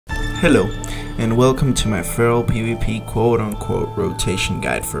Hello, and welcome to my feral PvP quote-unquote rotation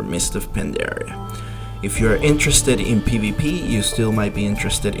guide for Mist of Pandaria. If you are interested in PvP, you still might be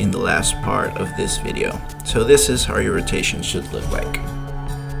interested in the last part of this video. So this is how your rotation should look like.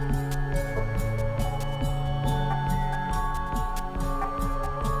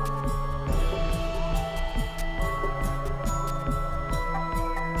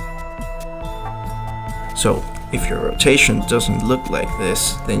 So, if your rotation doesn't look like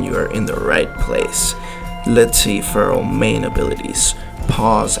this, then you are in the right place. Let's see feral main abilities.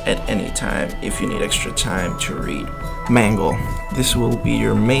 Pause at any time if you need extra time to read. Mangle. This will be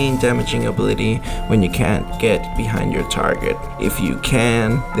your main damaging ability when you can't get behind your target. If you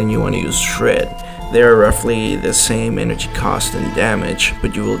can, then you want to use Shred. They are roughly the same energy cost and damage,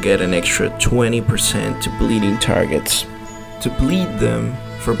 but you will get an extra 20% to bleeding targets. To bleed them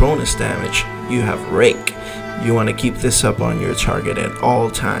for bonus damage, you have Rake. You want to keep this up on your target at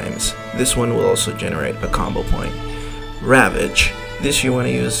all times. This one will also generate a combo point. Ravage. This you want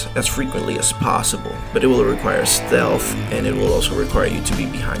to use as frequently as possible, but it will require stealth and it will also require you to be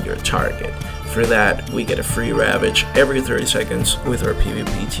behind your target. For that, we get a free Ravage every 30 seconds with our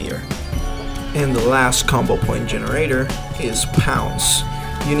PvP tier. And the last combo point generator is Pounce.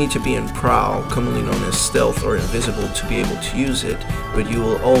 You need to be in Prowl, commonly known as Stealth or Invisible, to be able to use it, but you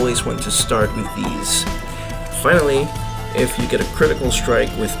will always want to start with these. Finally, if you get a critical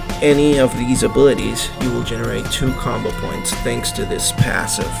strike with any of these abilities, you will generate 2 combo points thanks to this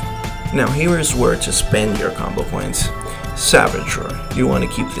passive. Now here is where to spend your combo points. Savagery. You want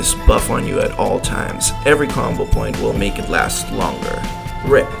to keep this buff on you at all times. Every combo point will make it last longer.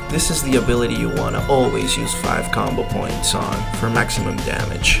 Rip. This is the ability you want to always use 5 combo points on for maximum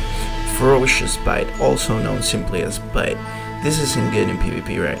damage. Ferocious Bite, also known simply as Bite. This isn't good in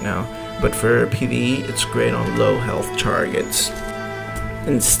PvP right now, but for PvE it's great on low health targets.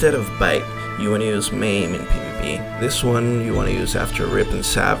 Instead of Bite, you want to use Maim in PvP. This one you want to use after Rip and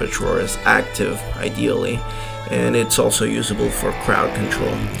Savage Roar is active, ideally, and it's also usable for crowd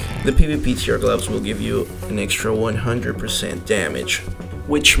control. The PvP tier gloves will give you an extra 100% damage,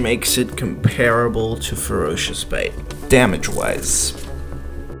 which makes it comparable to Ferocious Bite, damage-wise.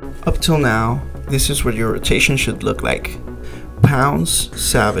 Up till now, this is what your rotation should look like. Pounce,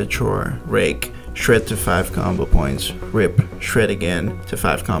 Savage Roar, Rake, Shred to 5 combo points, Rip, Shred again to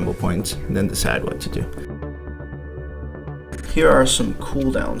 5 combo points, and then decide what to do. Here are some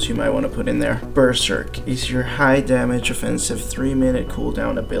cooldowns you might want to put in there. Berserk is your high damage offensive 3-minute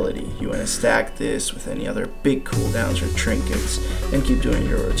cooldown ability. You want to stack this with any other big cooldowns or trinkets and keep doing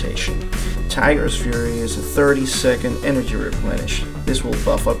your rotation. Tiger's Fury is a 30-second energy replenish. This will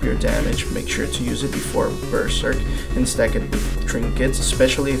buff up your damage. Make sure to use it before Berserk and stack it with trinkets,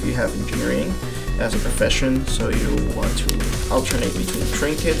 especially if you have engineering as a profession, so you want to alternate between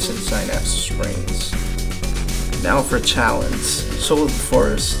trinkets and synapse springs. Now for talents. Soul of the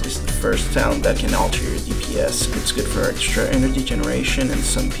Forest is the first talent that can alter your DPS. It's good for extra energy generation in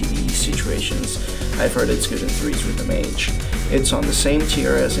some PvE situations. I've heard it's good in 3s with the mage. It's on the same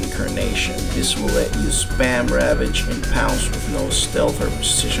tier as Incarnation. This will let you spam Ravage and Pounce with no stealth or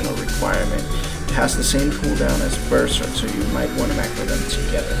precisional requirement. It has the same cooldown as Berserk, so you might want to macro them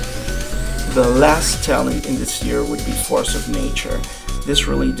together. The last talent in this tier would be Force of Nature. This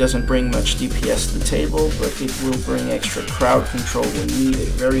really doesn't bring much DPS to the table, but it will bring extra crowd control when needed,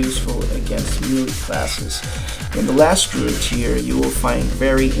 very useful against melee classes. In the last druid tier, you will find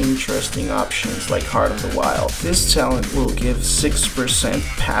very interesting options like Heart of the Wild. This talent will give 6%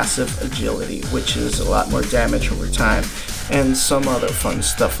 passive agility, which is a lot more damage over time, and some other fun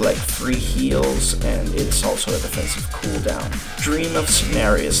stuff like free heals, and it's also a defensive cooldown. Dream of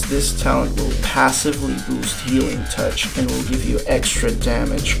Cenarius. This talent will passively boost healing touch and will give you extra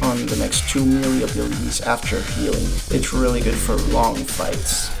damage on the next 2 melee abilities after healing. It's really good for long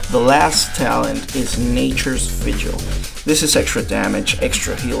fights. The last talent is Nature's Vigil. This is extra damage,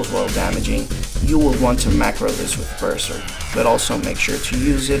 extra heals while damaging. You will want to macro this with Berserk, but also make sure to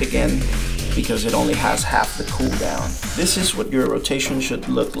use it again because it only has half the cooldown. This is what your rotation should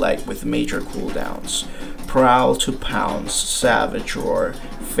look like with major cooldowns. Prowl to Pounce, Savage Roar,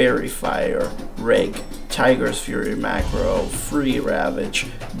 Fairy Fire, Rake, Tiger's Fury macro, Free Ravage,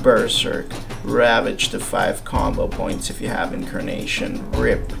 Berserk, Ravage to 5 combo points if you have Incarnation,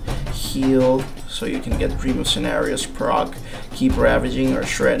 Rip, Heal so you can get Dream of Cenarius proc, keep ravaging or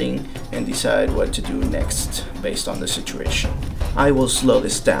shredding, and decide what to do next based on the situation. I will slow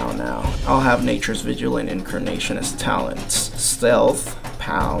this down now. I'll have Nature's Vigil and Incarnation as talents. Stealth,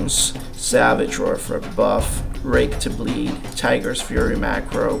 Pounce, Savage Roar for buff, Rake to bleed, Tiger's Fury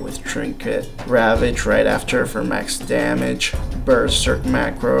macro with Trinket, Ravage right after for max damage, Berserk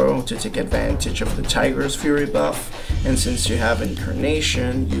macro to take advantage of the Tiger's Fury buff, and since you have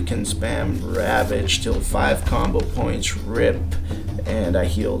Incarnation, you can spam Ravage till 5 combo points, rip, and I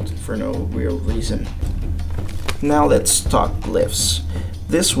healed for no real reason. Now let's talk Glyphs.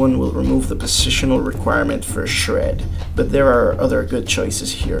 This one will remove the positional requirement for Shred, but there are other good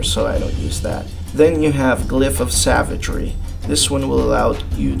choices here, so I don't use that. Then you have Glyph of Savagery. This one will allow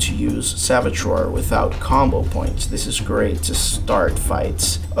you to use Savage Roar without combo points. This is great to start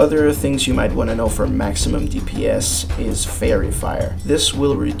fights. Other things you might want to know for maximum DPS is Fairy Fire. This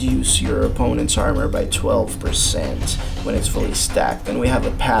will reduce your opponent's armor by 12% when it's fully stacked, and we have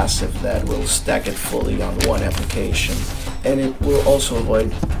a passive that will stack it fully on one application. And it will also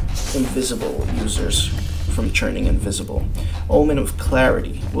avoid invisible users from turning invisible. Omen of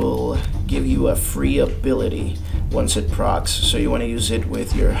Clarity will give you a free ability once it procs, so you want to use it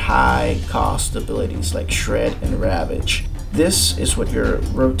with your high cost abilities like Shred and Ravage. This is what your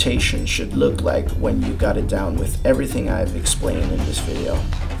rotation should look like when you got it down with everything I've explained in this video.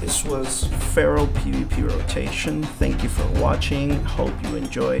 This was Feral PvP rotation. Thank you for watching. Hope you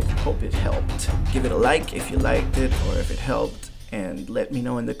enjoyed. Hope it helped. Give it a like if you liked it or if it helped, and let me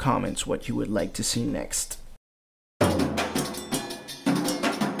know in the comments what you would like to see next.